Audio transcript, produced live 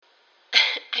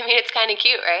I mean, it's kind of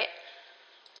cute, right?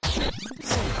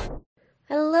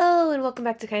 Hello and welcome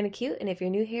back to Kinda Cute, and if you're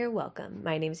new here, welcome.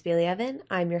 My name is Bailey Evan,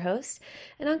 I'm your host,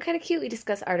 and on Kinda Cute we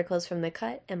discuss articles from The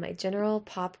Cut and my general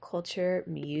pop culture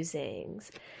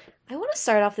musings. I want to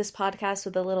start off this podcast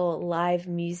with a little live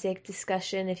music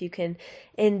discussion, if you can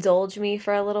indulge me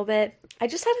for a little bit. I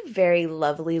just had a very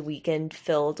lovely weekend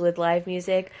filled with live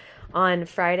music. On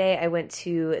Friday, I went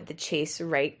to the Chase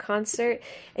Wright concert,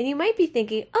 and you might be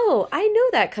thinking, oh, I know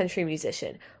that country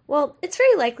musician. Well, it's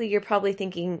very likely you're probably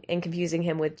thinking and confusing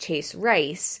him with Chase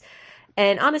Rice.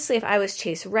 And honestly, if I was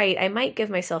Chase Wright, I might give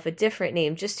myself a different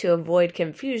name just to avoid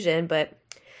confusion, but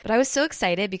I was so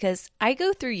excited because I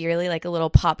go through yearly like a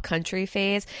little pop country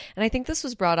phase, and I think this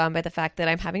was brought on by the fact that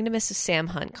I'm having to miss a Sam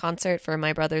Hunt concert for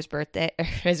my brother's birthday, or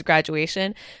his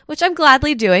graduation, which I'm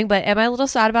gladly doing, but am I a little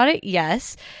sad about it?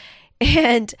 Yes.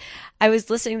 And I was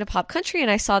listening to pop country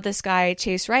and I saw this guy,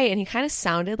 Chase Wright, and he kind of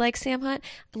sounded like Sam Hunt.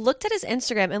 I looked at his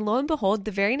Instagram and lo and behold, the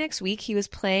very next week he was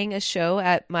playing a show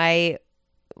at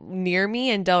near me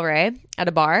in Delray at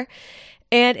a bar.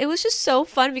 And it was just so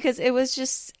fun because it was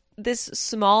just this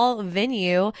small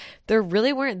venue. There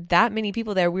really weren't that many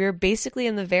people there. We were basically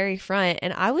in the very front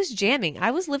and I was jamming. I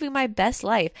was living my best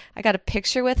life. I got a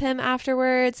picture with him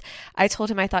afterwards. I told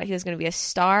him I thought he was going to be a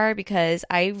star because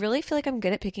I really feel like I'm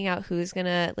good at picking out who's going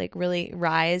to like really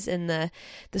rise in the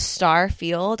star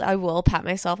field. I will pat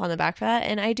myself on the back for that.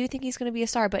 And I do think he's going to be a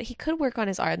star, but he could work on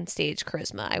his on stage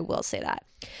charisma. I will say that.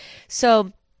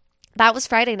 So that was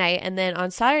Friday night. And then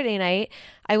on Saturday night,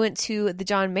 I went to the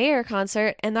John Mayer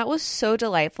concert, and that was so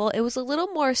delightful. It was a little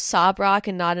more sob rock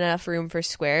and not enough room for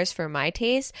squares for my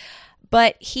taste,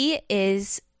 but he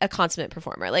is a consummate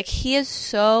performer. Like, he is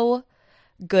so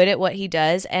good at what he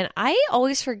does, and I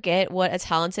always forget what a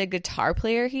talented guitar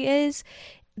player he is.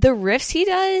 The riffs he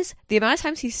does, the amount of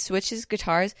times he switches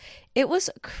guitars, it was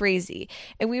crazy.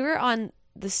 And we were on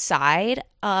the side.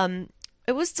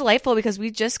 It was delightful because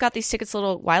we just got these tickets a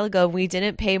little while ago. We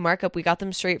didn't pay markup. We got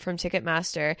them straight from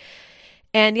Ticketmaster.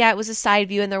 And yeah, it was a side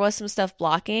view and there was some stuff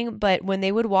blocking. But when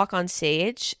they would walk on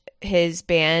stage, his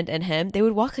band and him, they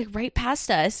would walk like right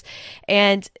past us.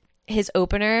 And his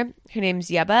opener, her name's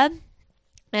Yeba.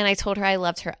 And I told her I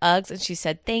loved her Uggs and she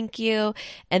said thank you.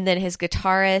 And then his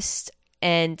guitarist,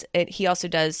 and he also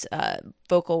does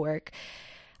vocal work.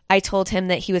 I told him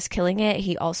that he was killing it.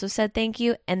 He also said thank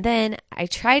you. And then I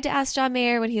tried to ask John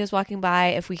Mayer when he was walking by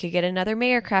if we could get another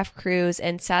Mayercraft cruise.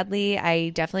 And sadly,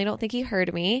 I definitely don't think he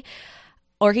heard me.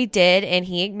 Or he did, and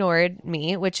he ignored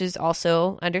me, which is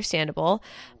also understandable.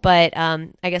 But I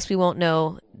guess we won't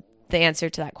know the answer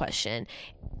to that question.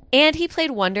 And he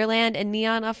played Wonderland and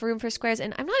Neon off Room for Squares.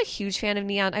 And I'm not a huge fan of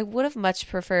Neon. I would have much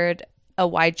preferred a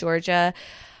Why Georgia.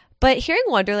 But hearing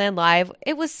Wonderland live,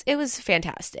 it was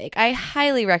fantastic. I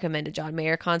highly recommend a John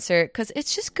Mayer concert because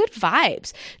it's just good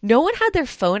vibes. No one had their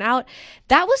phone out.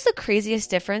 That was the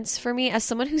craziest difference for me as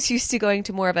someone who's used to going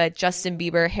to more of a Justin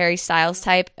Bieber, Harry Styles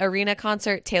type arena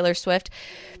concert, Taylor Swift.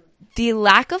 The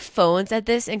lack of phones at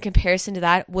this in comparison to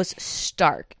that was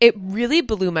stark. It really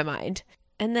blew my mind.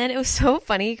 And then it was so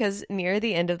funny because near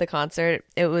the end of the concert,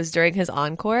 it was during his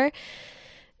encore,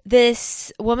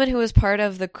 this woman who was part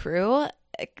of the crew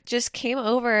just came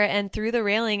over and through the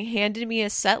railing handed me a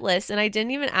set list and I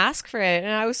didn't even ask for it.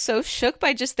 And I was so shook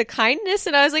by just the kindness.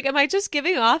 And I was like, am I just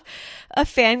giving off a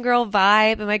fangirl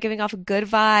vibe? Am I giving off a good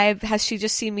vibe? Has she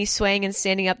just seen me swaying and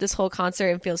standing up this whole concert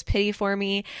and feels pity for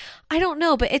me? I don't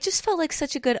know, but it just felt like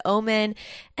such a good omen.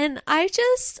 And I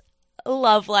just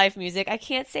love live music. I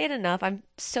can't say it enough. I'm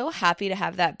so happy to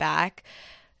have that back.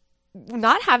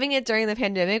 Not having it during the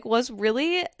pandemic was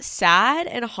really sad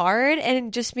and hard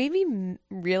and just made me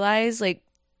realize, like,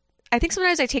 I think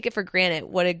sometimes I take it for granted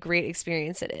what a great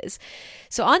experience it is.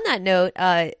 So on that note,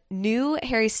 new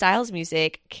Harry Styles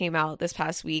music came out this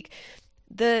past week.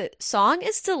 The song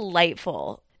is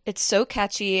delightful. It's so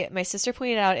catchy. My sister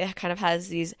pointed out it kind of has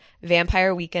these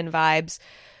Vampire Weekend vibes,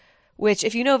 which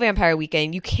if you know Vampire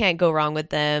Weekend, you can't go wrong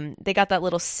with them. They got that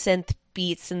little synth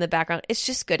beats in the background. It's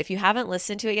just good. If you haven't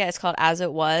listened to it yet, it's called As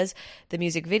It Was. The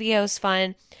music video is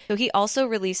fun. So he also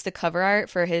released the cover art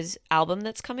for his album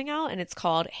that's coming out, and it's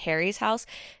called Harry's House.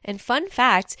 And fun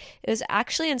fact, it was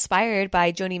actually inspired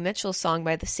by Joni Mitchell's song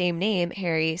by the same name,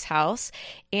 Harry's House,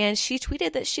 and she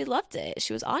tweeted that she loved it.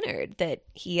 She was honored that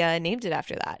he named it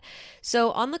after that.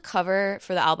 So on the cover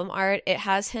for the album art, it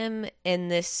has him in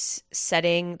this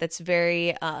setting that's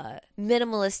very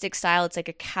minimalistic style. It's like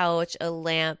a couch, a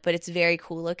lamp, but it's very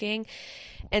cool looking.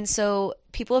 And so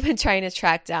people have been trying to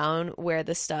track down where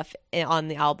the stuff on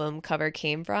the album cover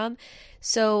came from.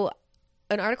 So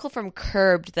an article from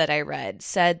Curbed that I read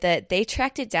said that they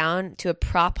tracked it down to a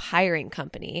prop hiring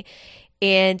company,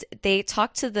 and they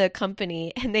talked to the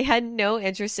company and they had no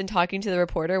interest in talking to the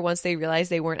reporter once they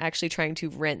realized they weren't actually trying to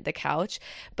rent the couch.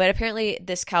 But apparently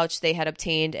this couch they had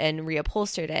obtained and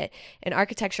reupholstered it. And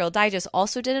Architectural Digest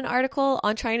also did an article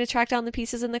on trying to track down the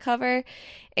pieces in the cover.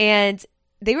 And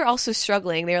they were also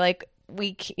struggling. They were like,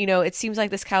 it seems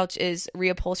like this couch is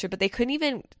reupholstered, but they couldn't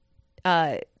even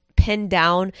pin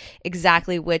down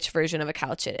exactly which version of a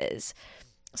couch it is.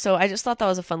 So I just thought that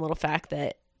was a fun little fact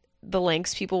that the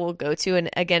lengths people will go to. And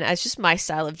again, it's just my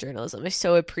style of journalism. I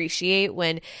so appreciate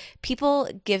when people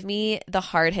give me the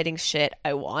hard-hitting shit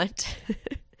I want.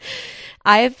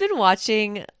 I've been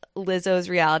watching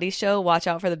Lizzo's reality show, Watch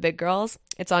Out for the Big Girls.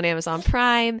 It's on Amazon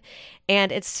Prime,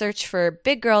 and it's Search for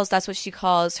Big Girls. That's what she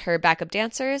calls her backup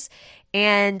dancers.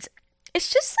 And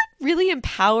it's just like really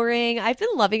empowering. I've been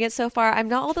loving it so far. I'm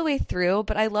not all the way through,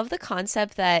 but I love the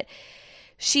concept that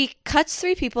she cuts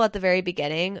 3 people at the very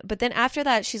beginning, but then after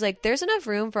that, she's like, there's enough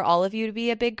room for all of you to be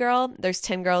a big girl. There's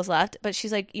 10 girls left, but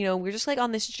she's like, we're just like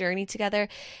on this journey together.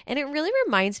 And it really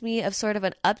reminds me of sort of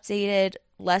an updated,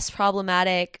 less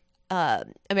problematic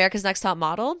America's Next Top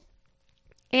Model.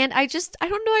 And I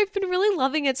don't know, I've been really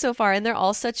loving it so far. And they're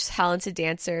all such talented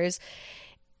dancers.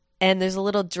 And there's a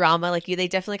little drama, like they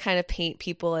definitely kind of paint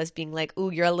people as being like, ooh,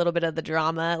 you're a little bit of the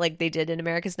drama, like they did in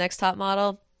America's Next Top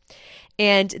Model.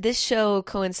 And this show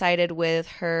coincided with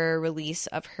her release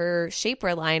of her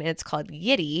shapewear line, and it's called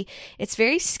Yitty. It's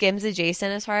very Skims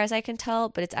adjacent as far as I can tell,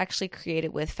 but it's actually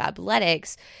created with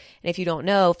Fabletics. And if you don't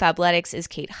know, Fabletics is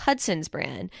Kate Hudson's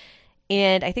brand.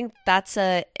 And I think that's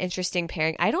a interesting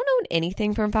pairing. I don't know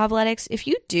anything from Fabletics. If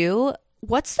you do,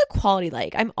 what's the quality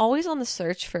like? I'm always on the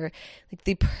search for like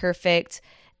the perfect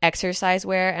exercise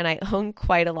wear, and I own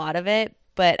quite a lot of it.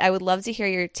 But I would love to hear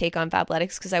your take on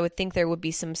Fabletics, because I would think there would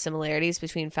be some similarities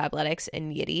between Fabletics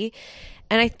and Yitty.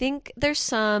 And I think there's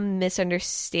some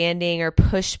misunderstanding or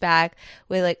pushback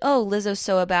with like, oh, Lizzo's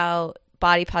so about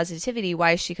body positivity.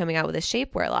 Why is she coming out with a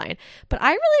shapewear line? But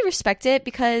I really respect it,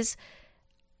 because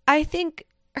I think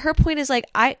her point is like,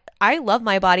 I love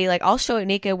my body, like I'll show it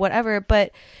naked, whatever,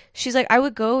 but she's like, I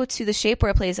would go to the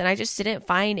shapewear place and I just didn't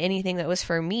find anything that was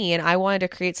for me, and I wanted to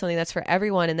create something that's for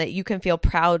everyone and that you can feel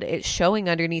proud it's showing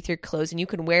underneath your clothes and you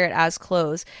can wear it as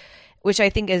clothes, which I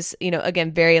think is,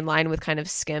 again, very in line with kind of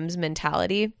Skims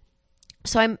mentality.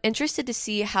 So I'm interested to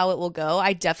see how it will go.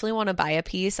 I definitely want to buy a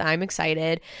piece. I'm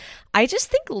excited. I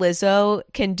just think Lizzo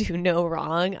can do no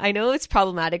wrong. I know it's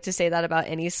problematic to say that about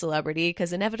any celebrity,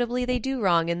 because inevitably they do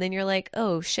wrong and then you're like,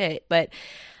 oh shit. But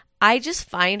I just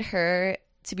find her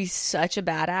to be such a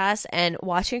badass, and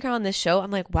watching her on this show, I'm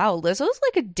like, wow, Lizzo's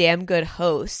like a damn good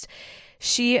host.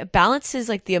 She balances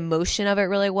like the emotion of it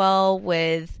really well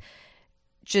with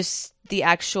just the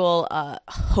actual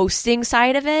hosting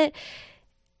side of it.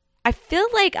 I feel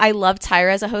like I love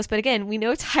Tyra as a host, but again, we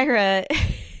know Tyra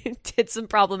did some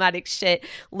problematic shit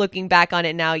looking back on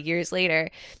it now years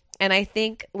later. And I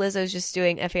think Lizzo's just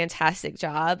doing a fantastic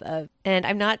job of, and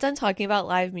I'm not done talking about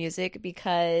live music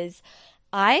because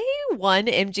I won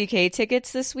MGK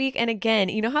tickets this week. And again,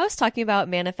 you know how I was talking about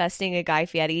manifesting a Guy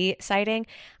Fieri sighting?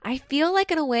 I feel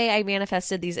like in a way I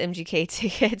manifested these MGK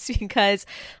tickets because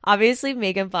obviously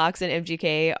Megan Fox and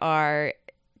MGK are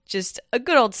just a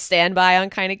good old standby on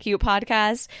Kinda Cute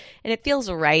podcast, and it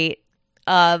feels right.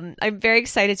 I'm very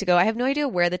excited to go. I have no idea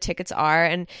where the tickets are,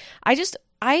 and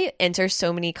I enter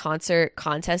so many concert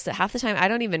contests that half the time I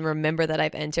don't even remember that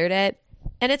I've entered it.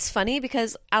 And it's funny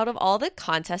because out of all the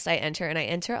contests I enter, and I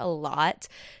enter a lot,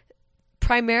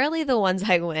 primarily the ones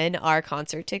I win are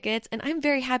concert tickets, and I'm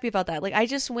very happy about that. Like I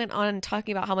just went on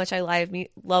talking about how much I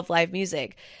love live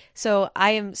music. So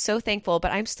I am so thankful,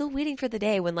 but I'm still waiting for the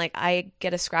day when like I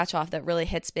get a scratch off that really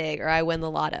hits big or I win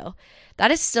the lotto.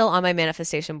 That is still on my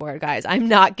manifestation board, guys. I'm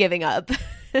not giving up.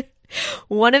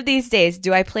 One of these days,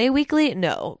 do I play weekly?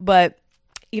 No, but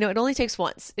it only takes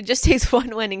once. It just takes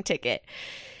one winning ticket.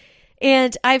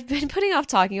 And I've been putting off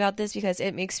talking about this because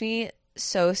it makes me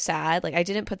so sad. Like I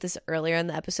didn't put this earlier in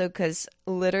the episode because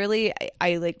literally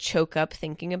I like choke up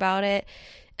thinking about it.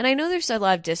 And I know there's a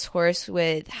lot of discourse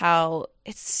with how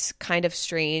it's kind of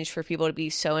strange for people to be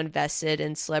so invested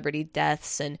in celebrity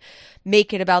deaths and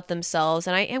make it about themselves.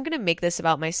 And I am going to make this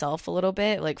about myself a little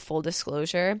bit, like full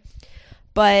disclosure.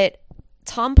 But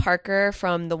Tom Parker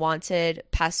from The Wanted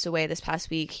passed away this past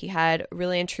week. He had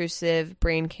really intrusive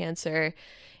brain cancer.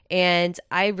 And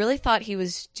I really thought he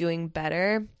was doing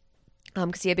better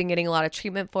because he had been getting a lot of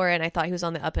treatment for it, and I thought he was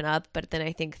on the up and up, but then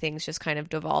I think things just kind of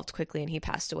devolved quickly and he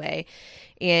passed away.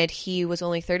 And he was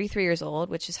only 33 years old,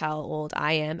 which is how old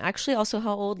I am. Actually, also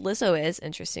how old Lizzo is,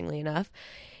 interestingly enough.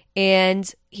 And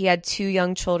he had 2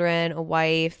 young children, a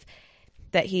wife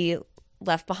that he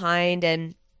left behind.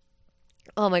 And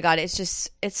oh my God,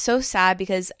 it's so sad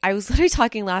because I was literally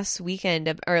talking last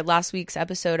week's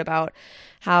episode about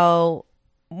how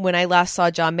when I last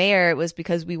saw John Mayer, it was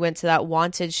because we went to that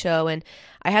Wanted show, and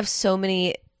I have so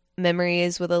many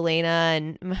memories with Elena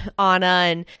and Anna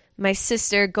and my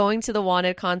sister going to the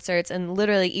Wanted concerts, and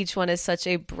literally each one is such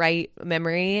a bright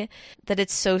memory that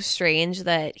it's so strange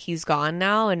that he's gone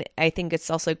now. And I think it's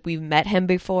also like we've met him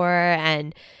before,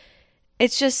 and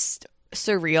it's just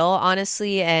surreal,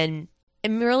 honestly. And it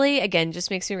really, again,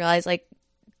 just makes me realize, like,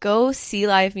 go see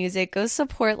live music, go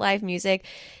support live music.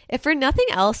 If for nothing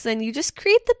else, then you just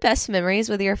create the best memories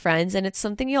with your friends, and it's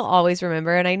something you'll always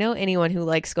remember. And I know anyone who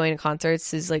likes going to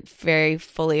concerts is like very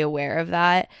fully aware of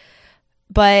that.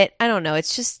 But I don't know,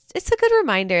 it's a good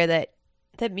reminder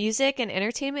that music and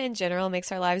entertainment in general makes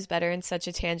our lives better in such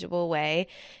a tangible way.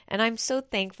 And I'm so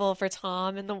thankful for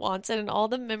Tom and the Wanted and all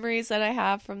the memories that I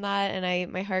have from that.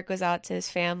 And my heart goes out to his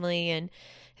family and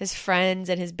his friends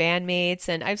and his bandmates.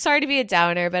 And I'm sorry to be a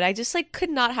downer, but I just like could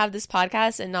not have this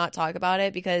podcast and not talk about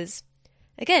it because,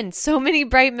 again, so many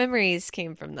bright memories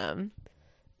came from them.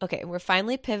 Okay, we're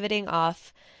finally pivoting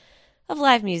off of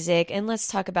live music, and let's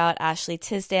talk about Ashley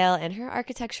Tisdale and her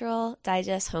Architectural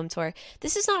Digest home tour.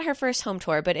 This is not her first home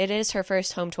tour, but it is her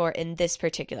first home tour in this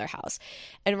particular house.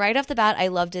 And right off the bat, I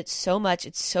loved it so much.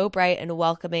 It's so bright and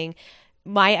welcoming.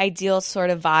 My ideal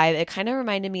sort of vibe. It kind of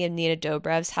reminded me of Nina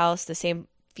Dobrev's house, the same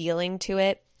feeling to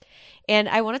it. And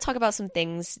I want to talk about some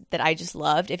things that I just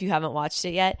loved if you haven't watched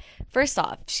it yet. First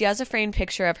off, she has a framed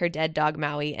picture of her dead dog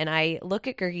Maui, and I look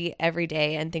at Gergie every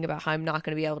day and think about how I'm not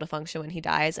going to be able to function when he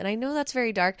dies. And I know that's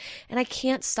very dark, and I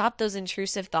can't stop those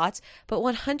intrusive thoughts, but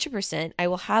 100% I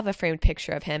will have a framed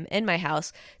picture of him in my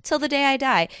house till the day I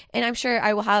die. And I'm sure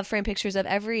I will have framed pictures of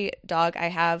every dog I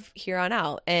have here on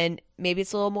out. And maybe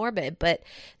it's a little morbid, but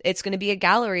it's going to be a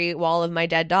gallery wall of my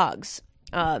dead dogs.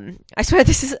 I swear I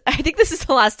think this is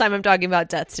the last time I'm talking about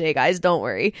death today, guys. Don't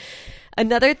worry.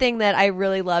 Another thing that I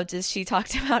really loved is she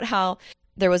talked about how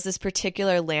there was this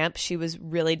particular lamp she was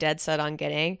really dead set on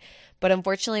getting, but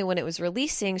unfortunately when it was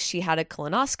releasing, she had a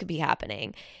colonoscopy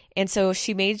happening. And so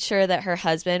she made sure that her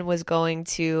husband was going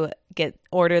to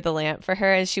order the lamp for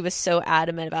her. And she was so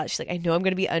adamant about it. She's like, I know I'm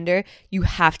going to be under, you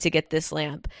have to get this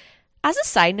lamp. As a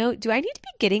side note, do I need to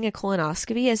be getting a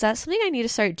colonoscopy? Is that something I need to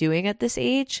start doing at this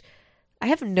age? I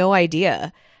have no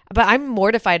idea, but I'm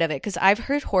mortified of it because I've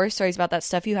heard horror stories about that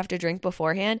stuff you have to drink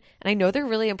beforehand, and I know they're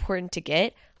really important to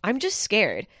get. I'm just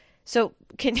scared. So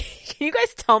can you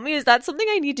guys tell me, is that something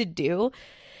I need to do?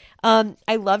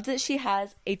 I love that she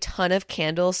has a ton of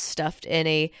candles stuffed in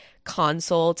a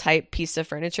console type piece of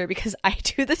furniture because I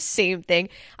do the same thing.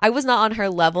 I was not on her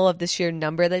level of the sheer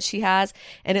number that she has,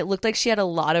 and it looked like she had a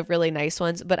lot of really nice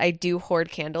ones, but I do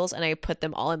hoard candles and I put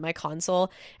them all in my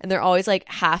console, and they're always like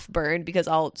half burned because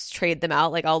I'll trade them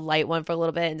out. Like I'll light one for a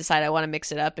little bit and decide I want to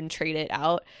mix it up and trade it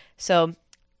out. So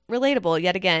relatable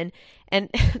yet again. And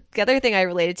the other thing I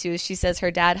related to is she says her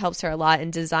dad helps her a lot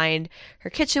and designed her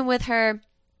kitchen with her.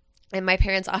 And my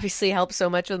parents obviously helped so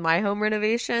much with my home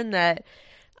renovation that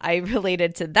I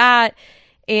related to that.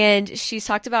 And she's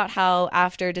talked about how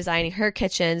after designing her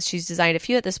kitchens, she's designed a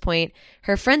few at this point,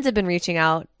 her friends have been reaching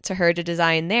out to her to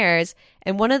design theirs.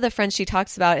 And one of the friends she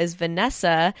talks about is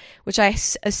Vanessa, which I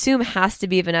assume has to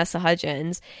be Vanessa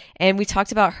Hudgens. And we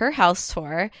talked about her house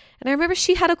tour. And I remember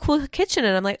she had a cool kitchen.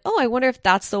 And I'm like, oh, I wonder if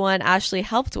that's the one Ashley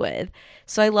helped with.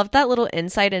 So I love that little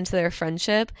insight into their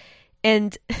friendship.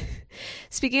 And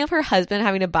speaking of her husband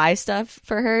having to buy stuff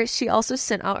for her, she also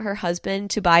sent out her husband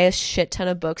to buy a shit ton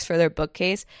of books for their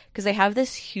bookcase because they have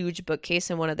this huge bookcase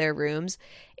in one of their rooms,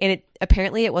 and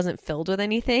apparently it wasn't filled with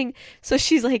anything. So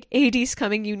she's like, AD's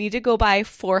coming, you need to go buy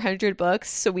 400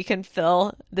 books so we can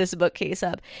fill this bookcase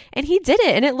up. And he did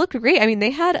it, and it looked great. I mean,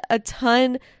 they had a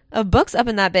ton of books up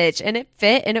in that bitch, and it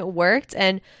fit and it worked.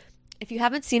 And if you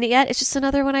haven't seen it yet, it's just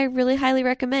another one I really highly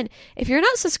recommend. If you're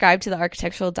not subscribed to the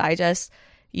Architectural Digest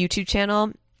YouTube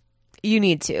channel, you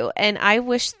need to. And I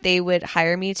wish they would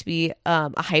hire me to be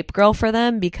a hype girl for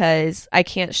them because I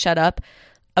can't shut up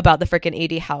about the freaking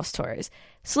AD house tours.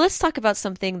 So let's talk about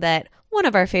something that one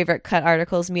of our favorite cut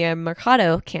articles, Mia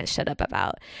Mercado, can't shut up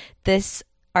about. This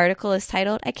article is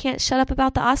titled, I Can't Shut Up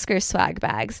About the Oscars Swag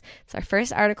Bags. It's our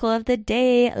first article of the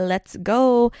day. Let's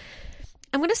go.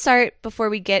 I'm going to start, before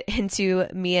we get into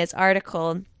Mia's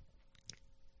article,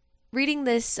 reading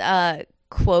this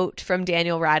quote from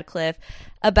Daniel Radcliffe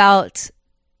about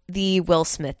the Will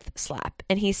Smith slap.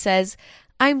 And he says,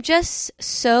 I'm just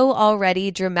so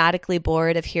already dramatically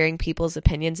bored of hearing people's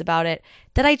opinions about it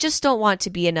that I just don't want to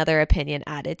be another opinion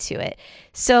added to it.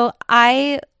 So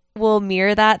I will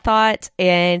mirror that thought,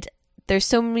 and there's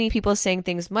so many people saying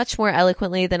things much more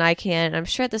eloquently than I can. I'm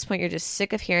sure at this point you're just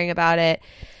sick of hearing about it.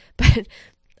 But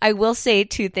I will say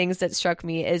two things that struck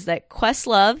me is that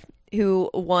Questlove, who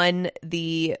won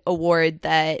the award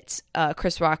that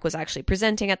Chris Rock was actually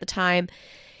presenting at the time,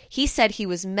 he said he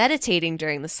was meditating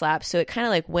during the slap, so it kind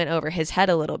of like went over his head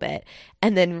a little bit.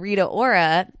 And then Rita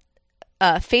Ora,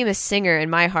 a famous singer in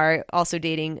my heart, also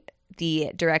dating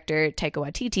the director Taika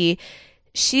Waititi,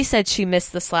 she said she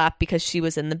missed the slap because she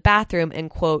was in the bathroom and,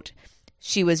 quote,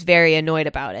 she was very annoyed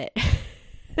about it.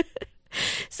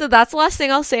 So that's the last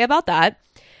thing I'll say about that.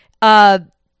 And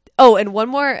one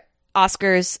more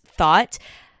Oscars thought.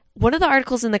 One of the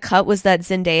articles in The Cut was that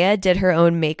Zendaya did her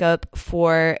own makeup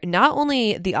for not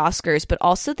only the Oscars, but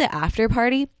also the after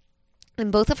party.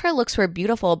 And both of her looks were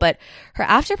beautiful, but her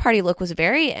after party look was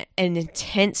an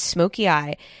intense smoky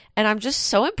eye. And I'm just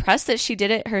so impressed that she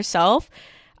did it herself.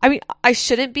 I mean, I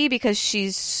shouldn't be because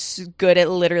she's good at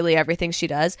literally everything she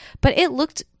does, but it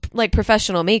looked like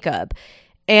professional makeup.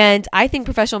 And I think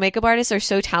professional makeup artists are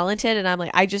so talented, and I'm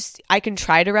like, I can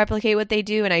try to replicate what they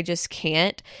do, and I just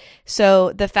can't.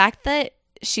 So the fact that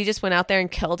she just went out there and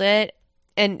killed it,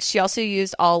 and she also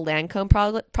used all Lancome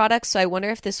products, so I wonder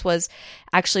if this was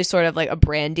actually sort of like a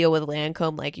brand deal with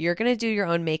Lancome, like you're going to do your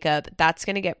own makeup, that's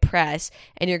going to get press,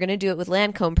 and you're going to do it with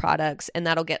Lancome products, and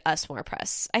that'll get us more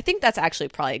press. I think that's actually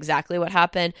probably exactly what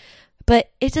happened,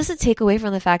 but it doesn't take away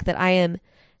from the fact that I am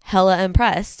hella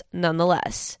impressed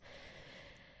nonetheless.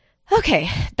 Okay,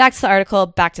 back to the article,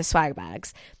 back to swag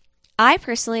bags. I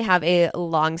personally have a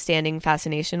long-standing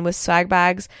fascination with swag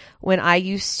bags. When I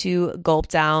used to gulp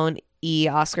down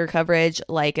Oscar coverage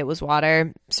like it was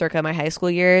water circa my high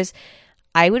school years,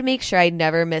 I would make sure I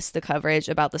never missed the coverage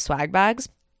about the swag bags.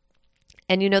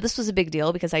 And this was a big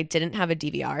deal because I didn't have a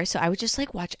DVR, so I would just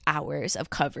like watch hours of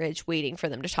coverage waiting for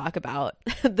them to talk about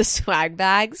the swag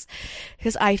bags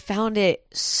because I found it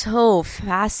so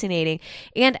fascinating.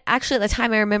 And actually at the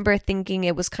time I remember thinking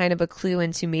it was kind of a clue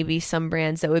into maybe some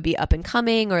brands that would be up and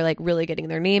coming or like really getting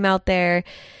their name out there.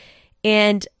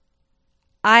 And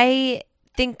I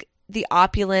think the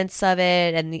opulence of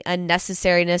it and the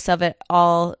unnecessariness of it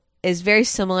all is very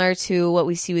similar to what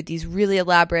we see with these really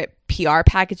elaborate PR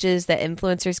packages that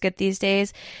influencers get these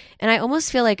days. And I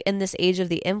almost feel like in this age of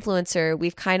the influencer,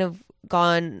 we've kind of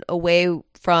gone away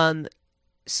from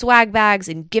swag bags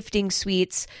and gifting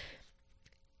suites.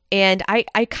 And I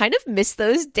kind of miss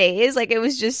those days. Like it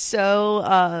was just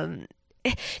so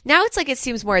now it's like it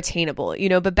seems more attainable,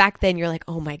 but back then you're like,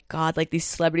 oh my God, like these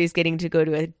celebrities getting to go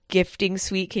to a gifting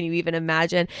suite. Can you even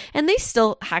imagine? And they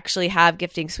still actually have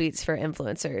gifting suites for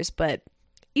influencers, but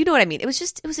you know what I mean? It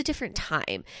was a different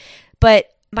time, but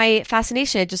my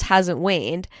fascination, it just hasn't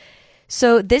waned.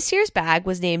 So this year's bag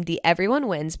was named the Everyone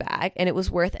Wins bag, and it was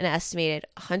worth an estimated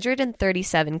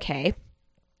 $137K.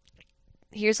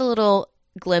 Here's a little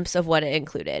glimpse of what it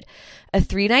included: a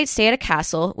 3-night stay at a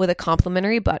castle with a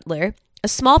complimentary butler, a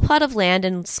small plot of land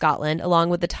in Scotland, along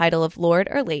with the title of Lord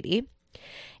or Lady.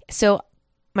 So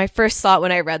my first thought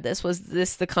when I read this was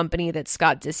this the company that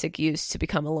Scott Disick used to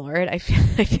become a lord? I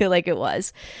feel like it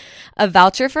was. A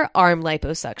voucher for arm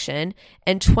liposuction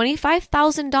and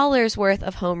 $25,000 worth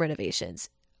of home renovations.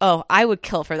 Oh, I would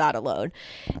kill for that alone.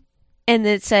 And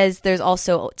it says there's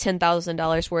also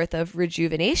 $10,000 worth of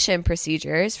rejuvenation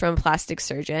procedures from a plastic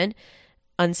surgeon,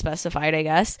 unspecified, I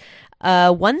guess.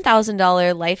 A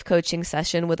 $1,000 life coaching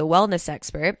session with a wellness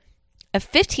expert. A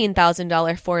 $15,000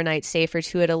 4-night stay for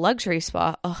 2 at a luxury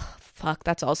spa. Oh, fuck,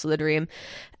 that's also the dream.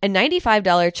 A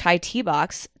 $95 chai tea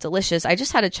box. Delicious. I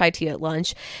just had a chai tea at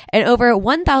lunch. And over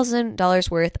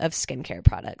 $1,000 worth of skincare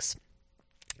products.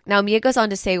 Now, Mia goes on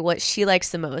to say what she likes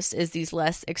the most is these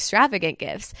less extravagant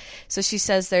gifts. So she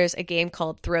says there's a game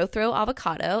called Throw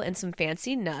Avocado and some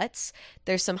fancy nuts.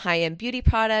 There's some high-end beauty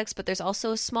products, but there's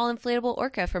also a small inflatable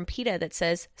orca from PETA that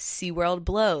says SeaWorld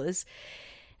blows.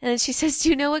 And then she says, do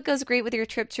you know what goes great with your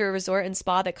trip to a resort and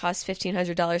spa that costs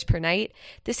 $1,500 per night?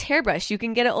 This hairbrush you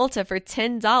can get at Ulta for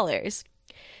 $10.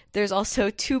 There's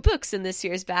also 2 books in this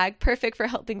year's bag, perfect for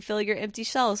helping fill your empty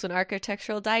shelves when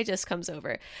Architectural Digest comes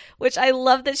over, which I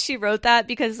love that she wrote that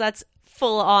because that's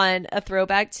full on a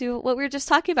throwback to what we were just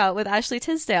talking about with Ashley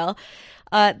Tisdale.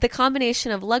 The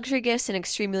combination of luxury gifts and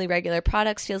extremely regular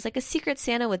products feels like a secret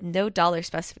Santa with no dollar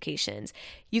specifications.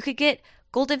 You could get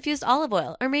gold-infused olive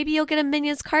oil, or maybe you'll get a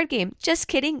Minions card game. Just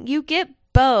kidding, you get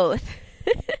both.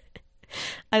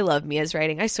 I love Mia's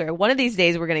writing. I swear, one of these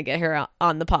days we're going to get her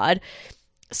on the pod.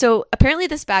 So apparently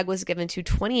this bag was given to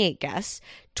 28 guests,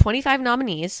 25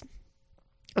 nominees.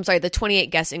 I'm sorry, the 28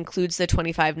 guests includes the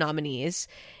 25 nominees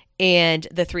and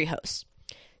the 3 hosts.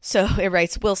 So it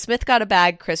writes, Will Smith got a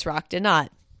bag, Chris Rock did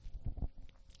not.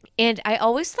 And I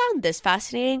always found this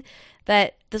fascinating,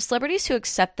 that the celebrities who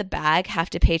accept the bag have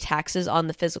to pay taxes on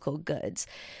the physical goods.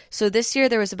 So this year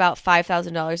there was about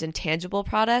 $5,000 in tangible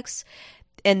products,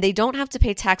 and they don't have to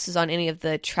pay taxes on any of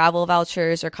the travel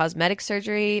vouchers or cosmetic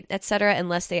surgery, etc.,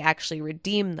 unless they actually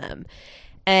redeem them.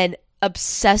 And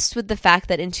obsessed with the fact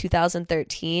that in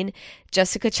 2013,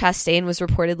 Jessica Chastain was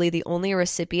reportedly the only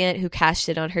recipient who cashed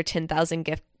in on her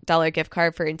 $10,000 gift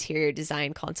card for interior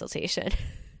design consultation.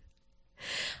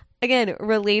 Again,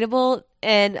 relatable,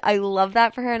 and I love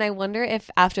that for her. And I wonder if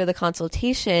after the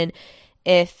consultation,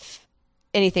 if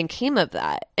anything came of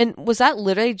that. And was that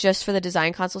literally just for the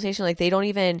design consultation? Like, they don't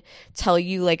even tell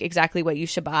you like exactly what you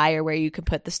should buy or where you can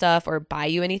put the stuff or buy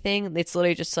you anything. It's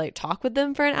literally just to, like, talk with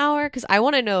them for an hour, because I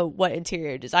want to know what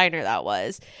interior designer that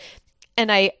was.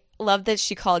 And I love that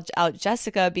she called out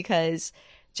Jessica, because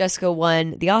Jessica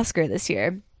won the Oscar this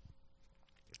year.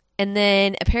 And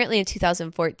then apparently in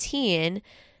 2014,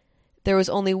 there was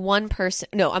only one person,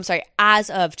 as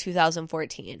of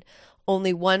 2014,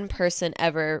 only one person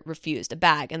ever refused a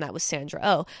bag, and that was Sandra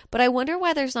Oh. But I wonder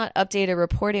why there's not updated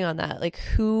reporting on that. Like,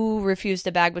 who refused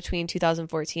a bag between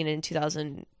 2014 and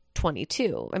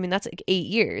 2022? I mean, that's like 8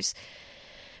 years.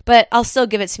 But I'll still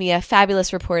give it to me. A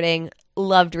fabulous reporting.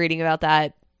 Loved reading about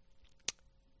that.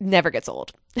 Never gets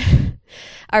old.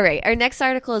 All right. Our next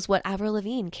article is What Avril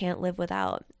Lavigne Can't Live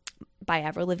Without, by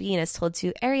Avril Lavigne, as told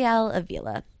to Ariel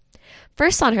Avila.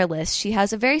 First on her list, she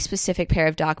has a very specific pair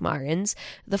of Doc Martens,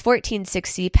 the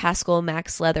 1460 Pascal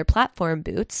Max leather platform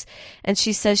boots, and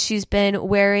she says she's been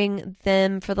wearing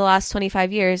them for the last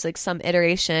 25 years, like some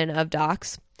iteration of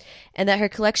Docs, and that her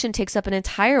collection takes up an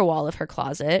entire wall of her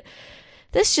closet.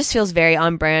 This just feels very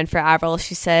on brand for Avril.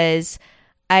 She says,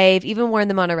 I've even worn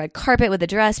them on a red carpet with a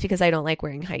dress because I don't like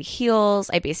wearing high heels.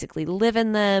 I basically live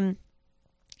in them.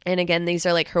 And again, these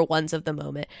are like her ones of the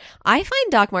moment. I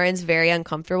find Doc Martens very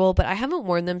uncomfortable, but I haven't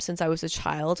worn them since I was a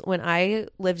child. When I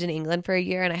lived in England for a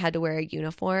year and I had to wear a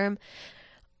uniform,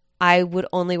 I would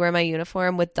only wear my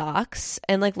uniform with Docs.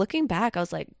 And like, looking back, I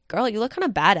was like, girl, you look kind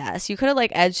of badass. You could have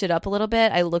like edged it up a little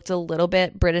bit. I looked a little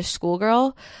bit British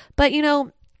schoolgirl, but you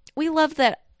know, we love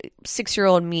that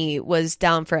 6-year-old me was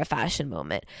down for a fashion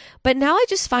moment. But now I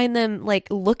just find them, like,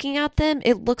 looking at them,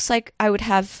 it looks like I would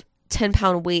have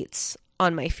 10-pound weights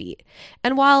on my feet.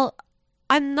 And while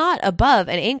I'm not above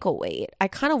an ankle weight, I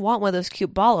kind of want one of those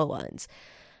cute Bala ones.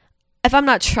 If I'm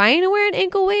not trying to wear an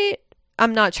ankle weight,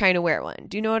 I'm not trying to wear one.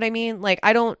 Do you know what I mean? Like,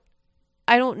 I don't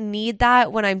need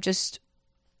that when I'm just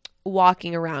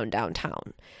walking around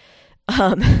downtown.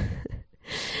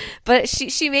 But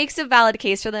she makes a valid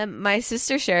case for them. My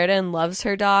sister Sheridan loves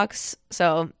her Docs,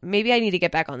 so maybe I need to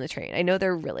get back on the train. I know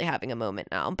they're really having a moment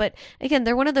now, but again,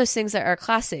 they're one of those things that are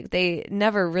classic. They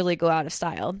never really go out of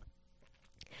style.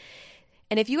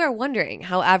 And if you are wondering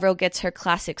how Avril gets her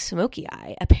classic smoky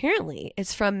eye, apparently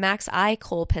it's from Max Eye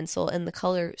Kohl pencil in the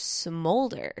color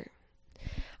Smolder.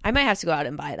 I might have to go out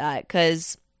and buy that,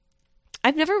 because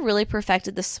I've never really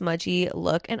perfected the smudgy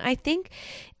look, and I think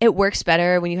it works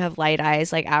better when you have light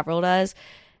eyes like Avril does.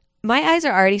 My eyes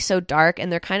are already so dark,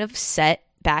 and they're kind of set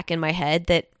back in my head,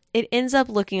 that it ends up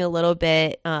looking a little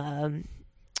bit like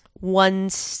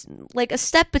a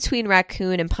step between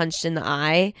raccoon and punched in the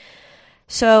eye.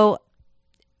 So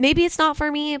maybe it's not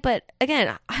for me, but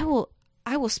again, I will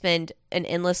spend an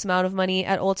endless amount of money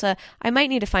at Ulta. I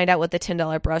might need to find out what the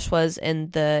 $10 brush was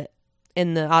in the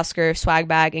Oscar swag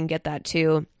bag and get that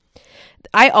too.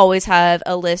 I always have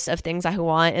a list of things I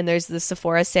want, and there's the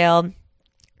Sephora sale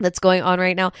that's going on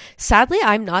right now. Sadly,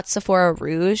 I'm not Sephora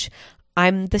Rouge.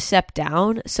 I'm the step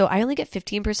down, so I only get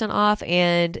 15% off,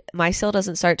 and my sale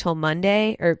doesn't start till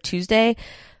Monday or Tuesday.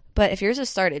 But if yours has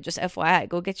started, just FYI,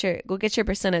 go get your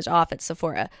percentage off at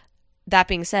Sephora. That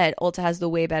being said, Ulta has the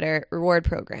way better reward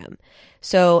program.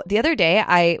 So the other day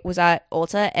I was at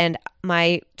Ulta and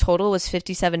my total was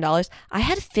 $57. I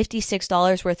had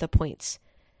 $56 worth of points.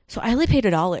 So I only paid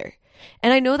 $1.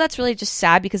 And I know that's really just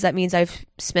sad, because that means I've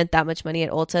spent that much money at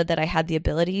Ulta that I had the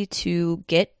ability to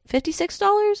get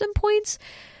 $56 in points.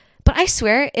 But I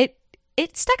swear it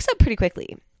stacks up pretty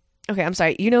quickly. Okay, I'm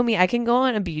sorry. You know me, I can go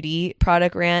on a beauty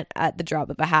product rant at the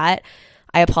drop of a hat.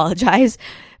 I apologize.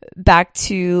 Back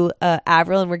to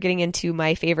Avril, and we're getting into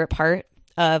my favorite part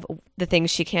of the things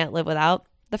she can't live without.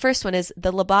 The first one is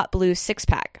the Labatt Blue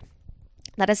 6-pack.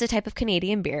 That is a type of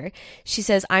Canadian beer. She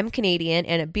says, I'm Canadian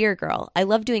and a beer girl. I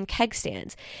love doing keg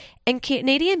stands. And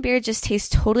Canadian beer just tastes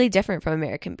totally different from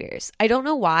American beers. I don't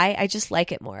know why. I just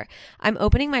like it more. I'm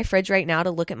opening my fridge right now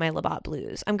to look at my Labatt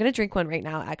Blues. I'm going to drink one right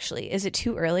now, actually. Is it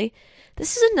too early?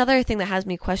 This is another thing that has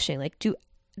me questioning. Like,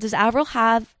 does Avril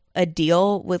have a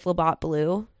deal with Labatt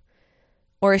Blue?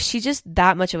 Or is she just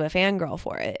that much of a fangirl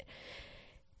for it?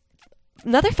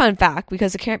 Another fun fact,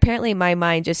 because apparently my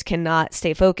mind just cannot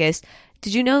stay focused.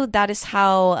 Did you know that is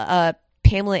how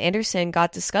Pamela Anderson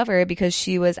got discovered? Because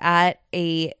she was at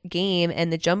a game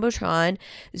and the Jumbotron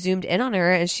zoomed in on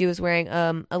her and she was wearing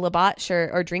a Labatt shirt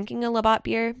or drinking a Labatt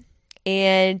beer.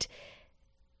 And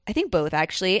I think both,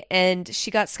 actually. And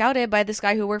she got scouted by this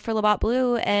guy who worked for Labatt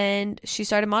Blue and she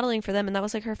started modeling for them. And that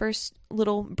was like her first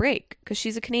little break because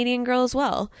she's a Canadian girl as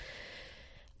well.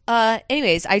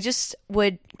 Anyways, I just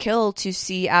would kill to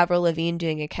see Avril Lavigne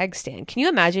doing a keg stand. Can you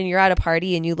imagine you're at a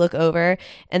party and you look over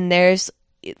and there's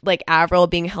like Avril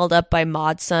being held up by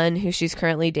Maud's son, who she's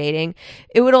currently dating?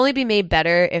 It would only be made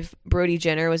better if Brody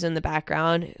Jenner was in the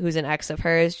background, who's an ex of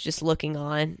hers, just looking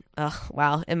on. Oh,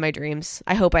 wow. In my dreams.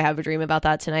 I hope I have a dream about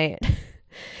that tonight.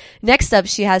 Next up,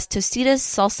 she has Tostitos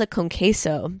salsa con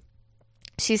queso.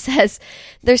 She says,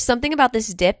 there's something about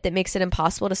this dip that makes it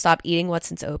impossible to stop eating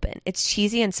once it's open. It's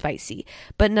cheesy and spicy,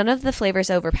 but none of the flavors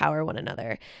overpower one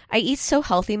another. I eat so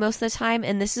healthy most of the time,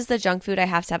 and this is the junk food I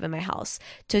have to have in my house.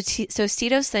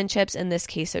 Tostitos thin chips and this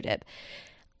queso dip.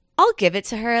 I'll give it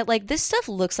to her. Like, this stuff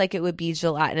looks like it would be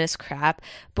gelatinous crap,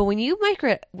 but when you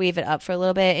microwave it up for a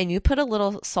little bit and you put a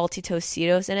little salty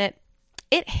Tostitos in it,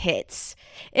 it hits.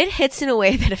 It hits in a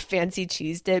way that a fancy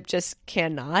cheese dip just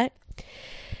cannot.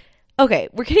 Okay,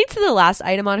 we're getting to the last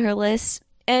item on her list,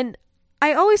 and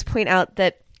I always point out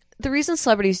that the reason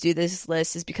celebrities do this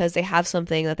list is because they have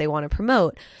something that they want to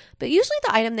promote, but usually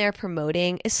the item they're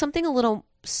promoting is something a little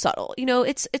subtle. You know,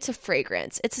 it's a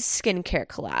fragrance, it's a skincare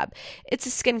collab, it's a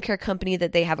skincare company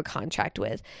that they have a contract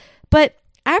with, but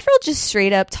Avril just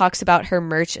straight up talks about her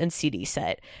merch and CD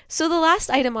set. So the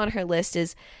last item on her list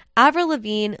is Avril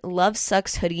Lavigne Love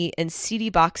Sucks hoodie and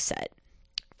CD box set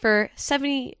for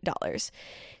 $70.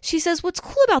 She says, what's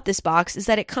cool about this box is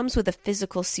that it comes with a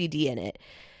physical CD in it.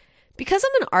 Because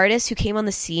I'm an artist who came on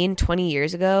the scene 20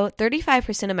 years ago,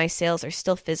 35% of my sales are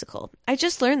still physical. I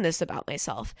just learned this about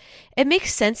myself. It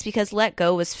makes sense because Let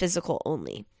Go was physical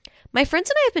only. My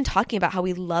friends and I have been talking about how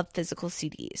we love physical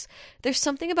CDs. There's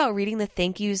something about reading the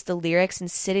thank yous, the lyrics, and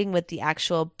sitting with the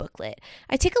actual booklet.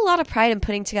 I take a lot of pride in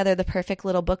putting together the perfect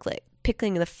little booklet,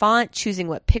 picking the font, choosing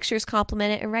what pictures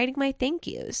complement it, and writing my thank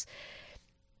yous.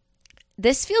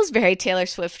 This feels very Taylor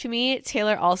Swift to me.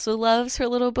 Taylor also loves her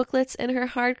little booklets and her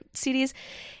hard CDs.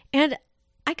 And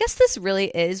I guess this really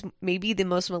is maybe the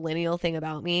most millennial thing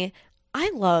about me. I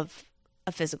love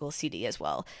a physical CD as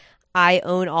well. I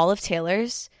own all of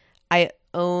Taylor's. I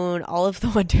own all of the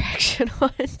One Direction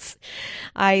ones.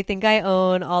 I think I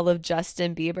own all of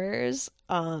Justin Bieber's.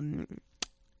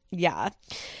 Yeah.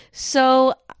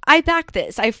 So I back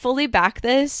this. I fully back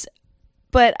this.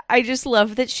 But I just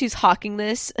love that she's hawking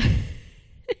this.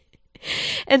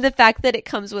 And the fact that it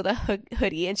comes with a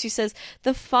hoodie. And she says,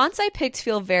 the fonts I picked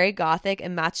feel very gothic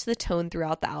and match the tone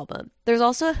throughout the album. There's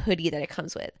also a hoodie that it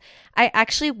comes with. I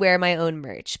actually wear my own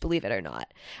merch, believe it or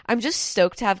not. I'm just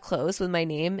stoked to have clothes with my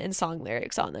name and song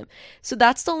lyrics on them. So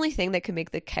that's the only thing that could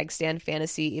make the keg stand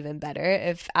fantasy even better.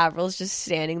 If Avril's just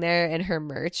standing there in her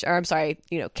merch, or I'm sorry,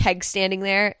 keg standing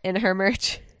there in her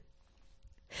merch.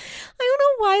 I don't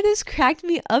know why this cracked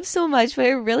me up so much, but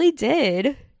it really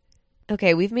did.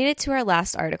 Okay, we've made it to our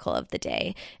last article of the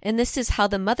day, and this is How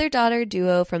the Mother-Daughter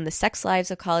Duo from the Sex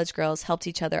Lives of College Girls Helped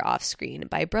Each Other Off-Screen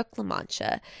by Brooke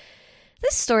LaMancha.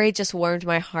 This story just warmed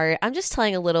my heart. I'm just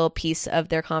telling a little piece of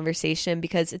their conversation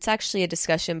because it's actually a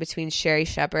discussion between Sherri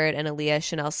Shepherd and Aaliyah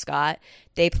Chanel Scott.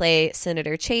 They play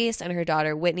Senator Chase and her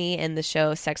daughter Whitney in the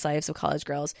show Sex Lives of College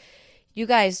Girls. You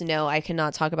guys know I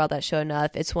cannot talk about that show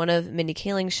enough. It's one of Mindy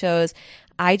Kaling's shows.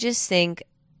 I just think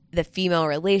the female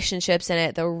relationships in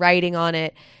it, the writing on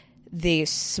it, the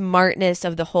smartness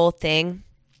of the whole thing,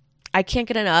 I can't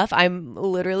get enough. I'm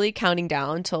literally counting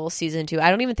down till season 2. I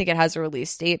don't even think it has a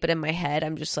release date, but in my head,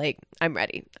 I'm just like, I'm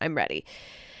ready.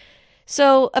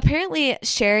 So apparently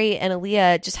Sherri and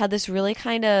Aaliyah just had this really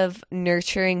kind of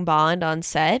nurturing bond on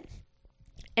set.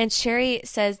 And Sherri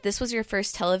says, this was your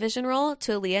first television role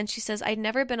to Aaliyah. And she says, I'd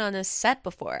never been on a set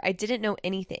before. I didn't know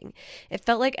anything. It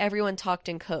felt like everyone talked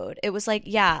in code. It was like,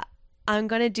 yeah, I'm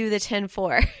going to do the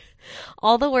 10-4.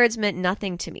 All the words meant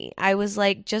nothing to me. I was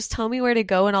like, just tell me where to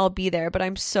go and I'll be there. But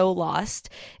I'm so lost.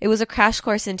 It was a crash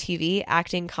course in TV,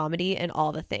 acting, comedy, and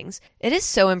all the things. It is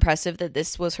so impressive that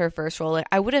this was her first role.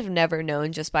 I would have never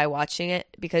known just by watching it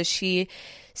because she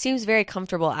seems very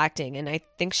comfortable acting. And I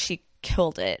think she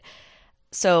killed it.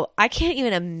 So I can't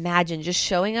even imagine just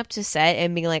showing up to set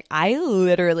and being like, I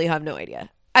literally have no idea.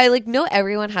 I know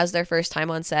everyone has their first time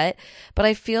on set, but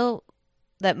I feel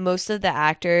that most of the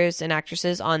actors and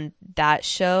actresses on that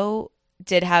show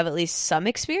did have at least some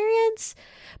experience.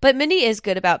 But Mindy is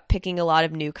good about picking a lot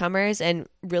of newcomers and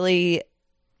really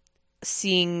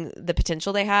seeing the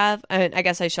potential they have. I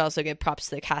guess I should also give props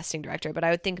to the casting director, but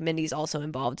I would think Mindy's also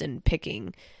involved in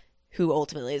picking who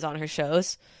ultimately is on her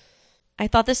shows. I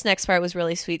thought this next part was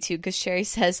really sweet too, because Sherry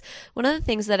says, one of the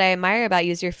things that I admire about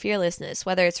you is your fearlessness,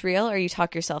 whether it's real or you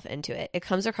talk yourself into it. It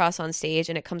comes across on stage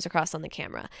and it comes across on the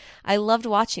camera. I loved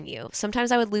watching you.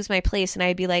 Sometimes I would lose my place and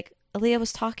I'd be like, Aaliyah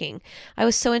was talking. I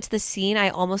was so into the scene, I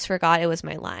almost forgot it was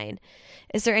my line.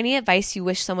 Is there any advice you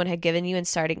wish someone had given you in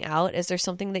starting out? Is there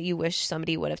something that you wish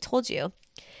somebody would have told you?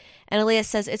 And Aaliyah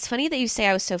says, it's funny that you say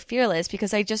I was so fearless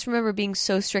because I just remember being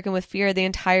so stricken with fear the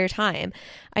entire time.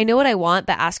 I know what I want,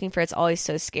 but asking for it's always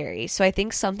so scary. So I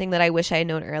think something that I wish I had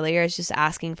known earlier is just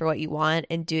asking for what you want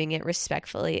and doing it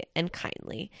respectfully and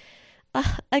kindly.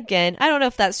 Again, I don't know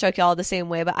if that struck y'all the same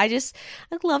way, but I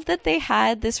love that they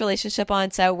had this relationship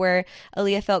on set where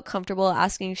Aaliyah felt comfortable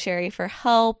asking Sherry for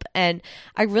help. And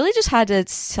I really just had to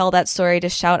tell that story to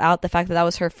shout out the fact that that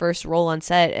was her first role on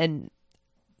set, and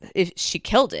she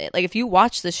killed it. Like, if you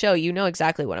watch the show, you know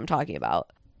exactly what I'm talking about.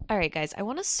 All right, guys, I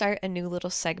want to start a new little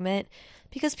segment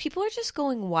because people are just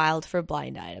going wild for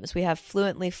blind items. We have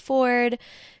Fluently Ford,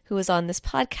 who was on this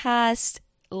podcast.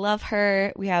 Love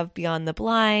her. We have Beyond the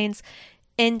Blinds,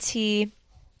 NT.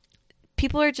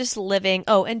 People are just living.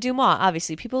 Oh, and Dumas,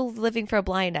 obviously. People living for a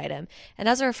blind item. And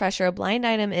as a refresher, a blind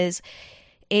item is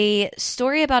a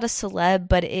story about a celeb,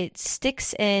 but it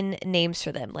sticks in names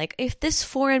for them. Like, if this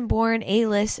foreign-born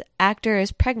A-list actor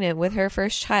is pregnant with her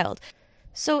first child.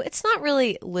 So it's not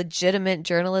really legitimate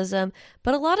journalism,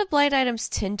 but a lot of blind items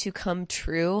tend to come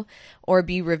true or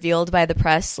be revealed by the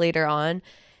press later on.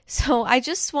 So I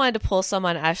just wanted to pull some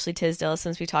on Ashley Tisdale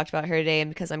since we talked about her today and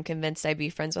because I'm convinced I'd be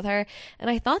friends with her. And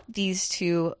I thought these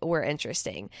two were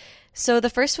interesting. So the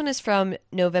first one is from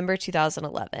November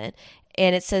 2011.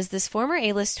 And it says, this former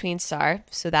A-list tween star,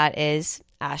 so that is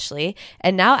Ashley,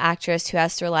 and now actress who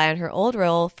has to rely on her old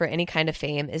role for any kind of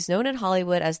fame, is known in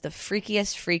Hollywood as the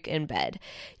freakiest freak in bed.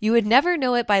 You would never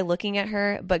know it by looking at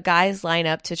her, but guys line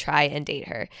up to try and date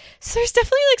her. So there's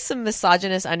definitely like some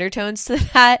misogynist undertones to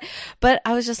that, but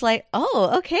I was just like,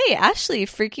 oh, okay, Ashley,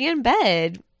 freaky in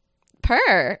bed.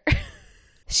 Purr.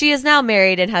 She is now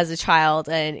married and has a child,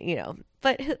 and, you know,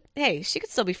 but hey, she could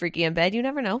still be freaky in bed. You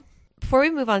never know. Before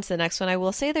we move on to the next one, I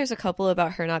will say there's a couple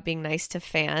about her not being nice to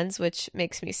fans, which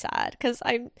makes me sad because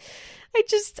I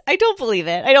don't believe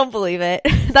it. I don't believe it.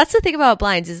 That's the thing about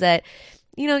blinds is that,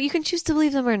 you know, you can choose to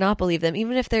believe them or not believe them,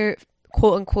 even if they're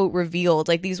quote unquote revealed.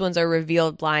 Like, these ones are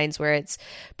revealed blinds where it's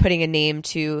putting a name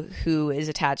to who is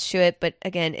attached to it. But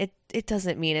again, it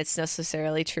doesn't mean it's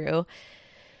necessarily true.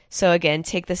 So again,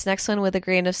 take this next one with a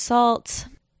grain of salt.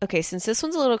 Okay, since this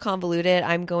one's a little convoluted,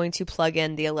 I'm going to plug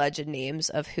in the alleged names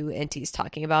of who NT's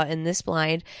talking about in this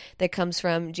blind that comes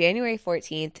from January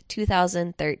 14th,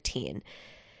 2013.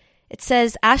 It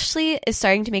says, Ashley is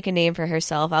starting to make a name for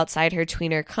herself outside her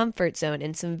tweener comfort zone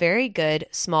in some very good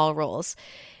small roles.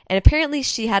 And apparently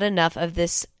she had enough of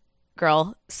this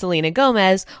girl, Selena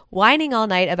Gomez, whining all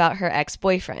night about her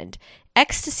ex-boyfriend.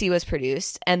 Ecstasy was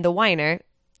produced, and the whiner,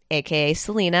 aka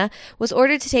Selena, was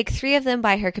ordered to take 3 of them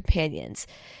by her companions.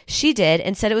 She did,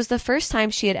 and said it was the first time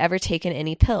she had ever taken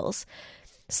any pills.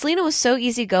 Selena was so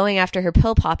easygoing after her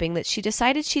pill popping that she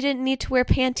decided she didn't need to wear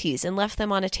panties and left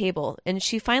them on a table, and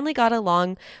she finally got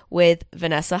along with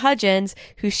Vanessa Hudgens,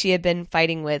 who she had been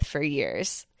fighting with for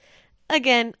years.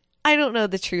 Again, I don't know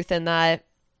the truth in that,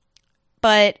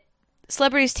 but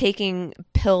celebrities taking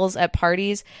pills at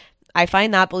parties, I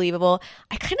find that believable.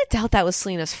 I kind of doubt that was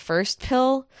Selena's first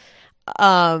pill.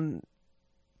 Okay,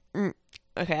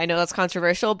 I know that's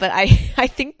controversial, but I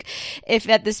think if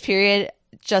at this period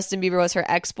Justin Bieber was her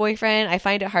ex-boyfriend, I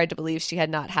find it hard to believe she had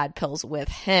not had pills with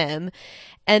him.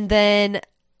 And then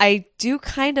I do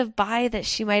kind of buy that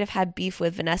she might have had beef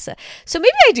with Vanessa. So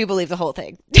maybe I do believe the whole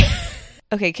thing.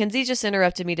 Okay, Kinsey just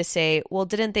interrupted me to say, well,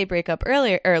 didn't they break up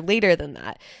earlier or later than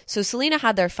that? So Selena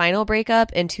had their final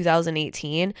breakup in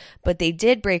 2018, but they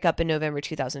did break up in November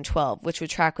 2012, which would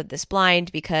track with this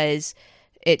blind because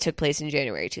it took place in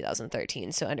January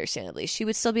 2013. So understandably, she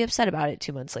would still be upset about it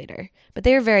 2 months later. But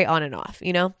they were very on and off,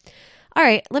 you know? All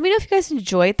right, let me know if you guys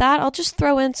enjoyed that. I'll just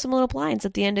throw in some little blinds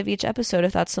at the end of each episode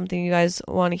if that's something you guys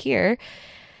want to hear.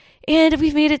 And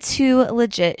we've made it to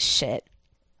legit shit.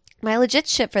 My legit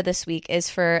shit for this week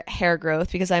is for hair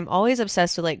growth because I'm always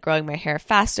obsessed with like growing my hair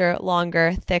faster,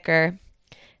 longer, thicker,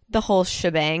 the whole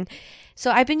shebang. So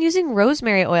I've been using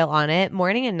rosemary oil on it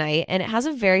morning and night, and it has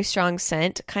a very strong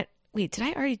scent. Wait, did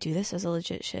I already do this as a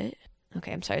legit shit?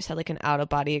 Okay, I'm sorry, I just had like an out of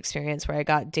body experience where I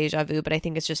got deja vu, but I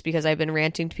think it's just because I've been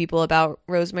ranting to people about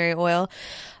rosemary oil.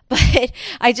 But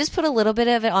I just put a little bit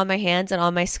of it on my hands and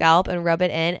on my scalp and rub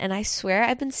it in, and I swear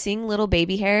I've been seeing little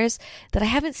baby hairs that I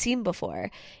haven't seen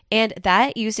before. And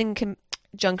that, used in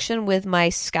conjunction with my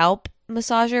scalp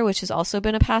massager, which has also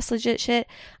been a past legit shit,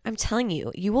 I'm telling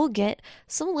you, you will get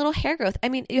some little hair growth. I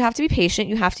mean, you have to be patient.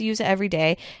 You have to use it every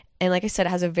day. And like I said, it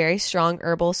has a very strong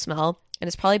herbal smell. And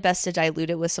it's probably best to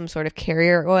dilute it with some sort of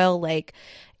carrier oil, like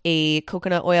a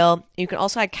coconut oil. You can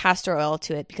also add castor oil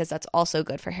to it because that's also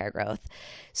good for hair growth.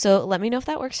 So let me know if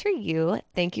that works for you.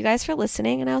 Thank you guys for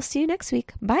listening, and I'll see you next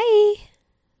week. Bye.